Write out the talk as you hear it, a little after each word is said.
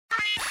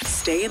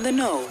Stay in the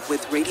know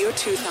with Radio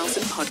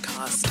 2000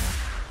 podcast.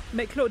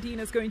 Mme Claudine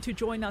is going to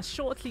join us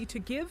shortly to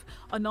give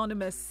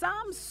Anonymous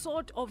some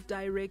sort of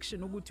direction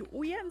ukuthi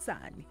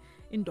uyenzani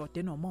indoda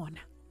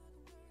enomona.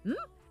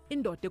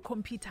 Indoda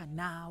compete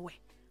nawe.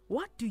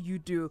 What do you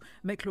do?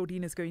 Mme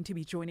Claudine is going to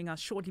be joining us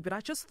shortly. But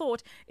I just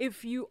thought,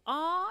 if you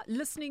are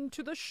listening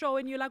to the show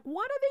and you're like,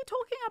 what are they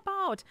talking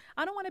about?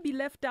 I don't want to be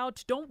left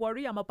out. Don't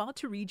worry, I'm about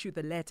to read you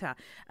the letter.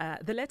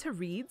 The letter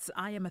reads,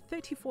 I am a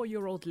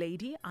 34-year-old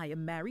lady. I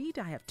am married.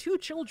 I have 2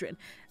 children.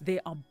 They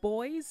are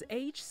boys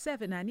aged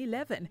 7 and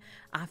 11.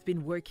 I've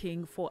been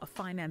working for a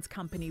finance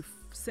company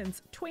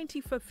since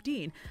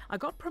 2015. I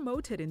got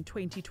promoted in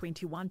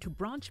 2021 to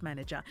branch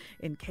manager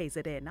in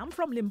KZN. I'm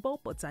from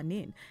Limpopo,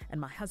 Tsanin,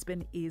 and my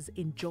husband is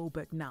in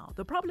Joburg now.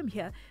 The problem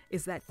here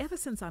is that ever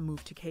since I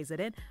moved to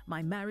KZN,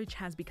 my marriage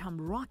has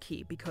become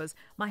rocky because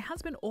my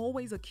husband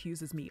always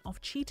accuses me of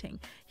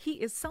cheating.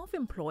 He is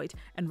self-employed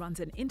and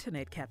runs an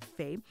internet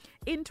cafe.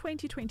 In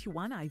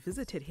 2021, I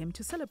visited him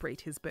to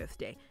celebrate his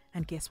birthday.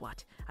 And guess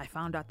what? I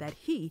found out that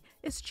he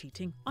is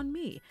cheating on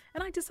me.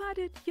 And I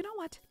decided, you know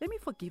what? Let me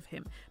forgive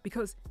him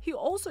because he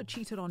also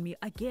cheated on me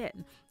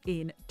again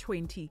in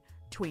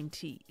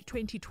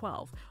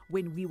 2012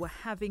 when we were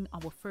having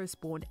our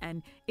firstborn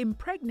and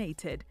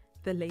impregnated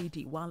the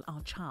lady while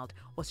our child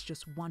was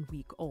just 1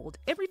 week old.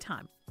 Every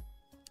time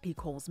he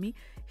calls me,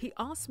 he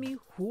asks me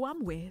who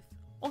I'm with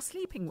or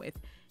sleeping with.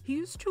 He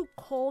used to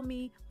call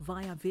me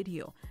via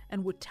video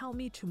and would tell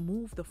me to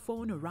move the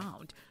phone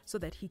around so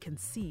that he can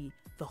see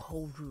the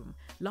whole room.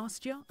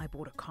 Last year, I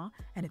bought a car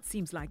and it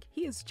seems like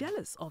he is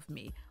jealous of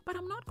me, but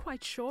I'm not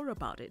quite sure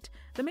about it.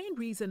 The main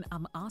reason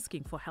I'm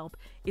asking for help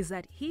is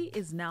that he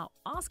is now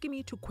asking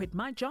me to quit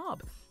my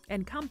job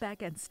and come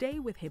back and stay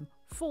with him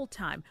full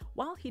time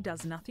while he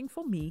does nothing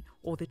for me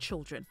or the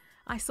children.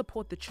 I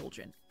support the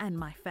children and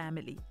my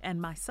family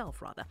and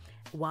myself rather,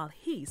 while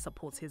he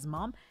supports his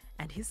mom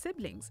and his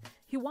siblings.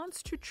 He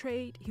wants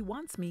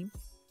me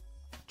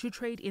to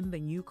trade in the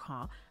new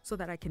car so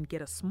that I can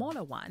get a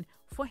smaller one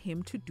for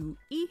him to do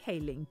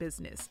e-hailing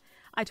business.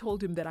 I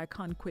told him that I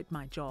can't quit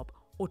my job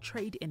or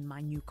trade in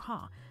my new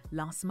car.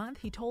 Last month,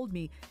 he told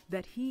me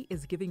that he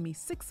is giving me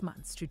 6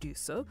 months to do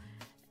so.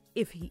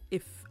 If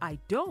I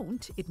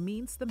don't, it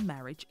means the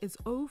marriage is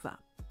over.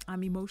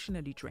 I'm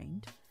emotionally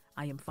drained.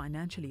 I am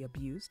financially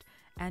abused,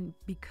 and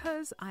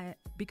because I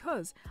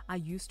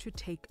used to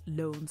take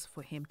loans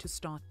for him to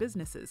start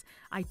businesses.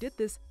 I did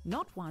this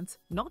not once,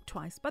 not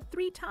twice, but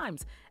 3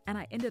 times, and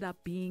I ended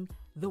up being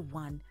the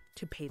one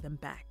to pay them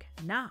back.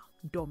 Now,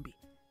 Dombi,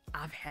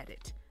 I've had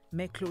it.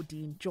 Mme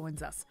Claudine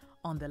joins us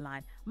on the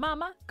line.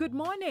 Mama, good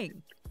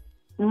morning.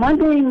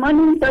 Morning,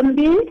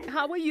 Dombi.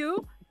 How are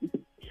you?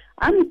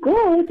 I'm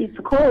good. It's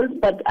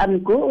cold, but I'm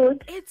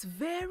good. It's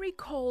very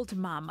cold,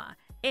 Mama.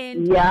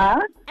 And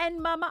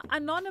Mama,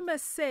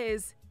 Anonymous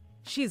says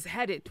she's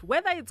had it.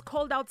 Whether it's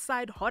cold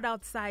outside, hot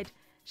outside,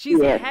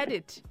 she's had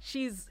it.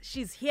 She's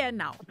here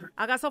now.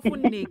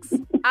 Agasafun nix.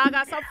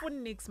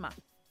 Ma.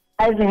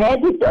 I've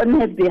had it on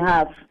her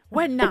behalf.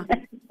 When now?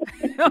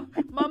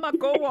 Mama,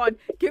 go on.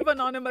 Give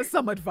Anonymous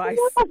some advice.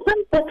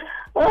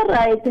 All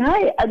right.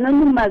 Hi,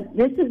 Anonymous.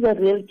 This is a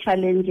real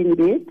challenge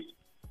indeed.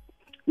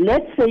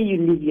 Let's say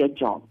you leave your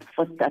job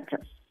for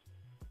starters,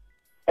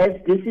 as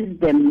this is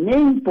the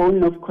main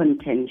bone of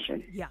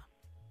contention. Yeah.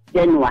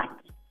 Then what?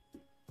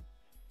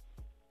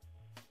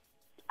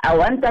 I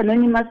want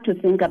Anonymous to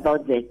think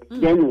about that.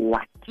 Then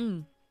what?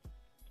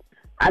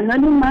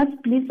 Anonymous,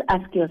 please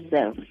ask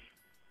yourself,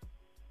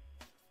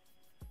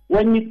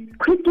 when you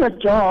quit your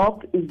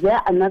job, is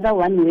there another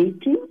one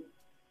waiting?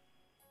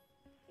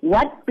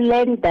 What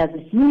plan does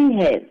he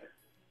have?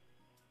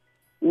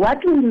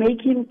 What will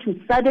make him to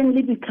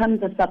suddenly become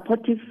the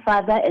supportive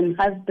father and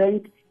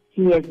husband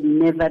he has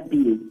never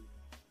been?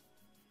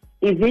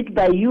 Is it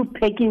by you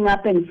picking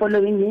up and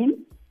following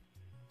him?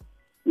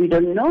 We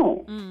don't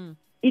know.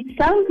 It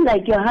sounds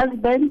like your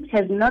husband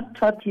has not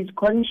taught his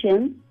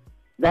conscience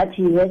that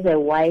he has a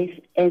wife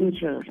and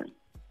children.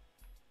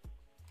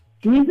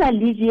 His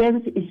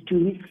allegiance is to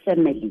his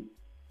family.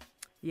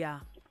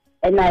 Yeah.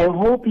 And I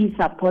hope he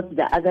supports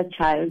the other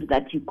child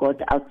that he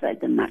got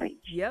outside the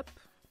marriage. Yep.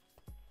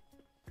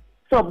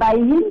 So by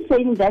him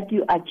saying that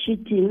you are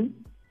cheating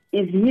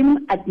is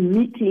him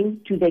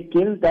admitting to the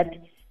guilt that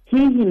he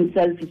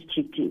himself is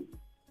cheating.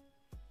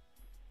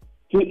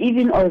 He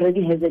even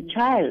already has a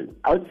child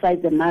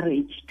outside the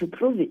marriage to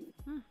prove it.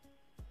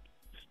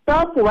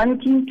 Stop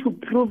wanting to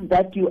prove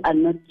that you are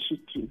not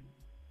cheating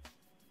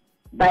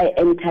by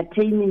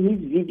entertaining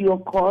his video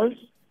calls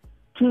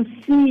to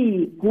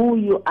see who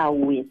you are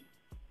with.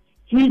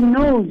 He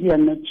knows you are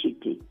not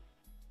cheating.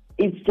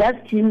 It's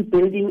just him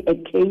building a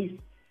case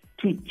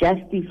to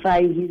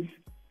justify his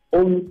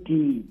own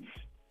deeds.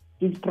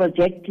 He's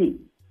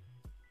projecting.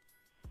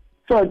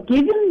 So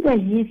given the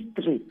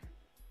history,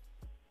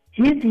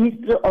 his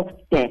history of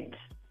debt,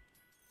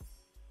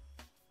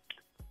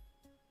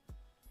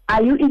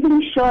 are you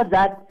even sure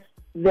that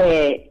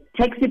the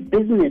taxi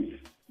business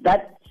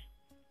that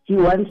he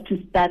wants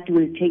to start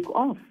will take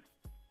off?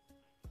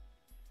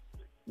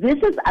 This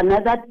is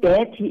another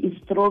debt he is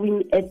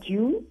throwing at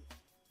you.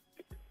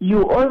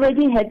 You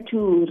already had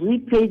to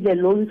repay the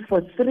loans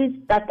for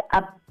 3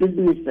 start-up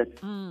businesses.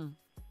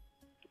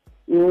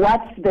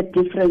 What's the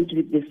difference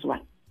with this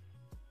one?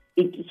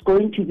 It is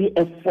going to be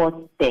a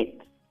 4th debt.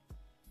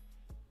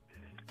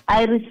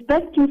 I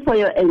respect you for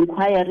your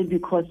inquiry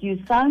because you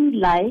sound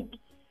like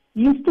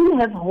you still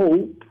have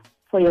hope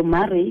for your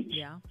marriage,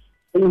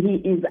 and he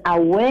is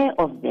aware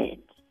of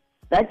that.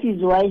 That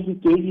is why he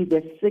gave you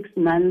the 6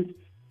 months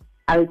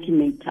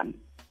ultimatum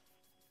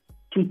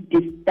to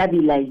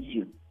destabilize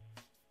you.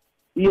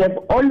 You have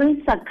always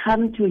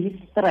succumbed to his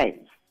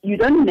threats. You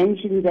don't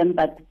mention them,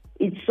 but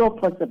it's so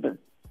possible.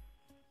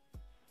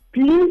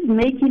 Please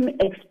make him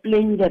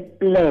explain the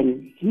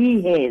plan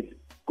he has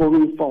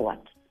going forward.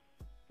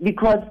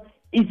 Because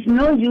it's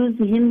no use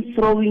him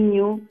throwing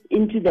you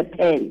into the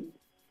pen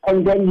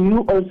and then you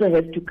also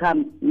have to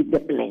come with the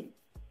plan.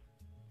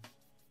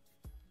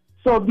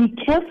 So be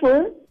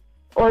careful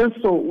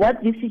also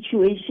what this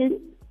situation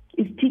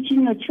is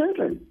teaching your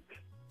children.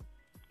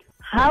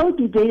 How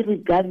do they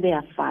regard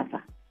their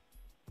father?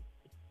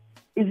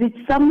 Is it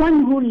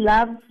someone who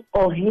loves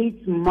or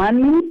hates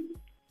mommy?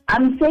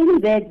 I'm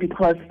saying that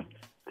because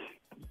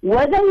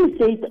whether you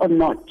say it or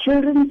not,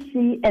 children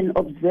see and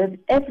observe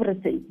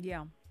everything.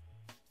 Yeah.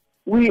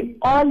 We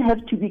all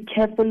have to be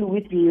careful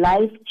with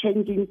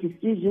life-changing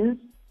decisions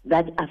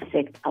that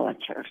affect our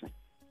children.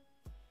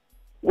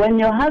 When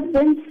your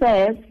husband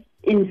says,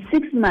 in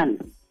 6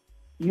 months,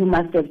 you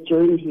must have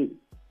joined him,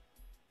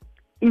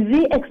 is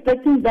he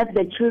expecting that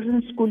the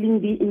children's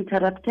schooling be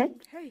interrupted?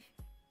 Hey.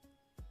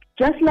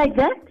 Just like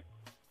that?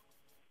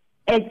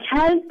 A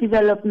child's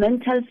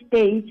developmental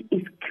stage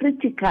is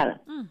critical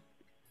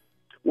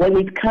when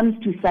it comes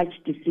to such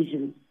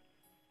decisions.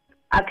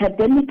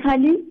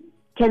 Academically,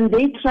 can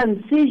they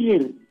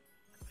transition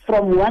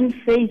from one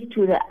phase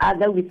to the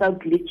other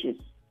without glitches?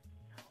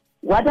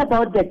 What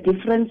about the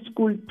different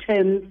school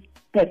terms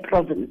per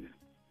province?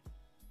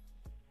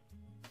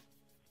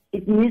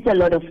 It needs a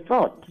lot of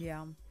thought.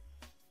 Yeah.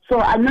 So,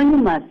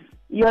 Anonymous,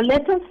 your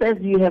letter says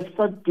you have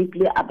thought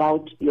deeply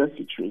about your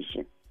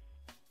situation.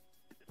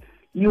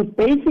 You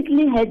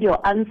basically had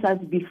your answers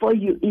before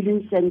you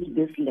even sent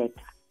this letter.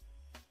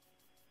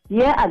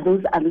 Here are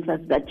those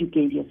answers that you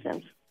gave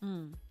yourself.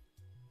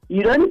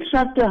 You don't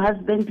trust your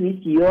husband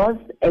with yours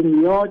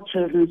and your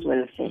children's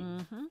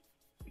welfare.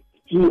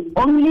 He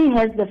only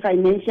has the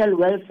financial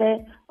welfare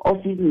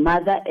of his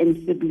mother and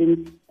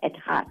siblings at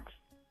heart.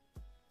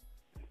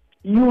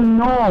 You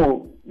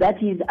know that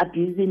he is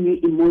abusing you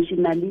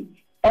emotionally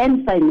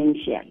and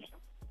financially.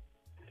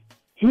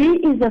 He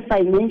is a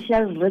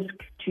financial risk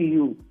to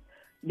you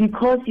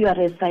because you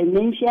are a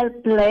financial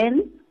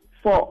plan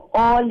for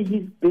all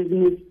his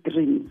business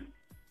dreams.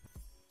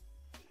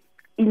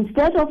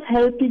 Instead of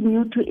helping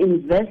you to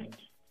invest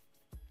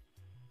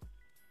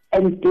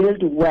and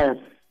build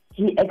wealth,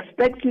 he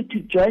expects you to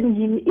join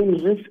him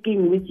in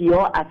risking with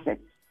your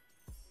assets.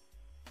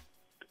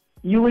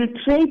 You will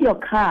trade your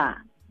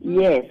car,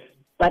 yes,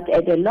 but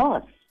at a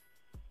loss.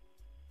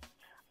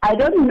 I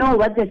don't know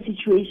what the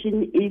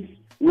situation is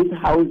with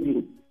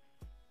housing.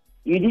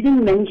 You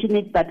didn't mention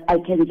it, but I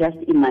can just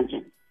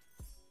imagine.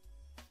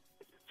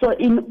 So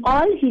in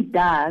all he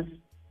does,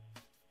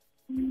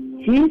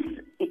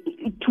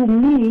 to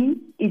me,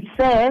 it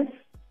says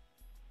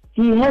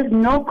he has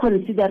no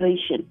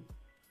consideration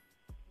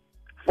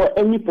for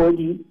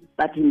anybody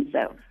but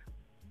himself.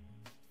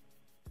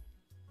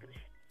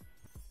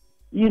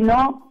 You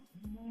know,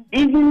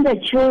 even the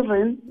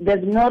children,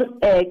 there's no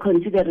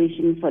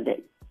consideration for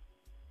them.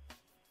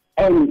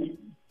 And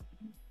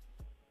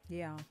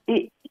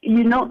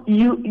you know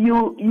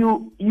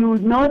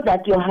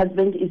that your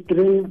husband is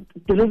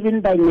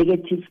driven by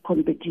negative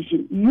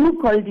competition. You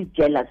called it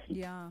jealousy.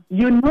 Yeah.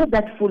 You know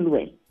that full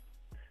well.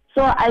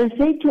 So I'll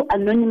say to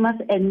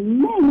Anonymous and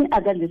many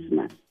other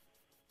listeners,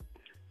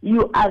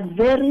 you are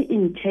very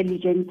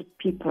intelligent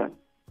people.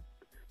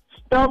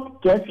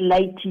 Stop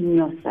gaslighting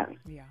yourself.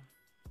 Yeah.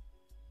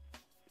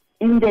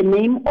 In the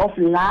name of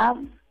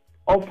love,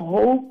 of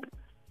hope,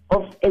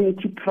 of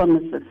empty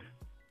promises.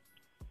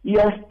 You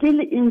are still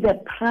in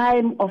the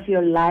prime of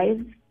your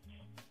life,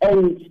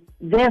 and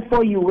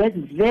therefore you work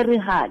very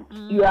hard.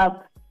 You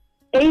are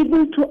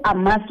able to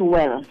amass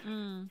wealth.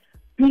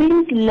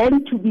 Please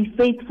learn to be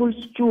faithful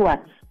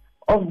stewards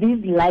of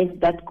this life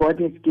that God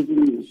has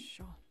given you.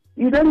 Sure.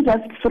 You don't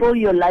just throw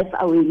your life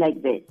away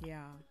like that.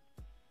 Yeah.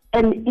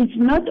 And it's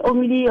not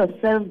only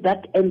yourself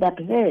that end up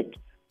hurt,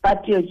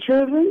 but your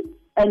children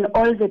and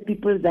all the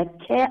people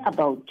that care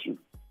about you.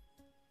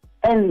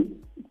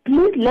 And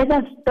please let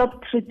us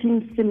stop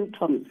treating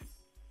symptoms.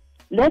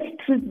 Let's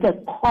treat the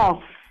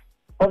cause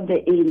of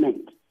the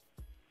ailment.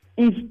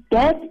 If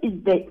that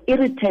is the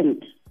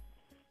irritant,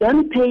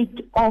 don't pay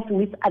it off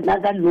with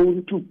another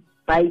loan to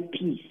buy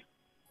peace.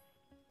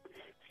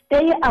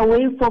 Stay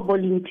away from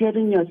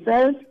volunteering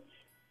yourself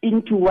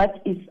into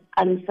what is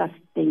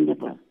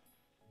unsustainable.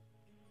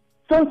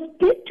 So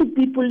speak to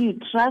people you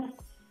trust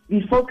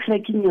before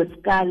cracking your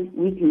skull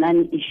with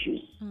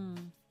non-issues.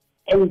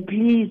 And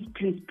please,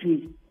 please,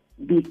 please,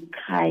 be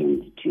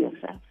kind to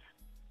yourself.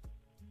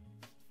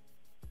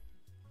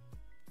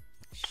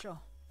 Sure.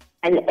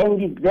 I'll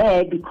end it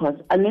there because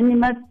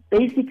Anonymous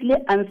basically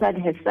answered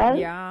herself.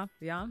 Yeah.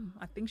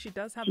 I think she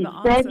does have She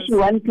the said answers. she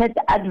wanted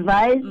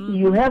advice. Mm-hmm.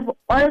 You have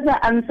all the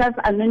answers,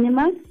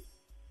 Anonymous,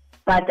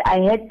 but I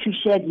had to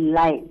shed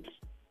light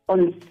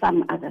on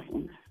some other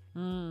things.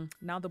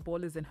 Now the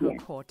ball is in her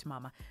court,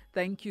 Mama.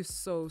 Thank you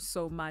so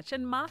much.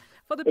 And Ma,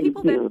 for the Thank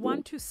people you. that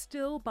want to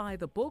still buy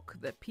the book,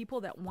 the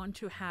people that want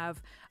to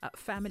have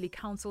family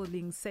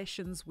counseling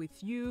sessions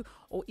with you,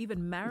 or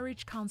even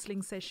marriage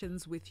counseling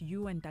sessions with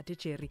you and Dade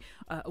Jerry,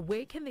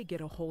 where can they get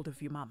a hold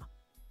of you, Mama?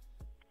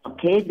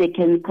 Okay, they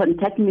can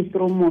contact me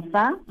through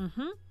Mosa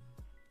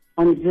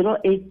on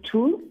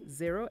 082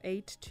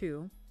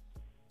 082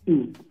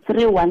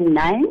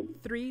 319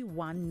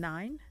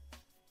 319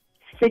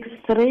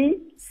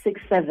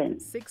 6367.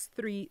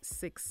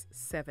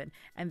 6367.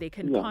 And they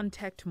can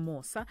contact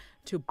Mosa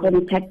to book.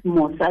 Contact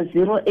Mosa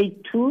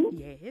 082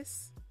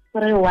 Yes.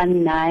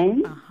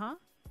 319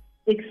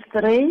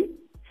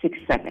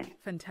 6367.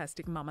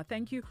 Fantastic, Mama.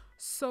 Thank you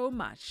so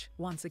much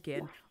once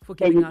again for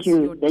giving us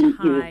your Thank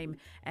time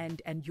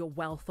and your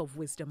wealth of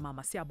wisdom,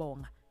 Mama.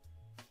 Siyabonga.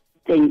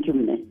 Thank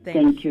you,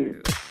 Thank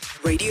you.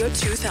 Radio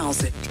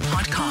 2000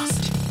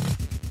 podcast.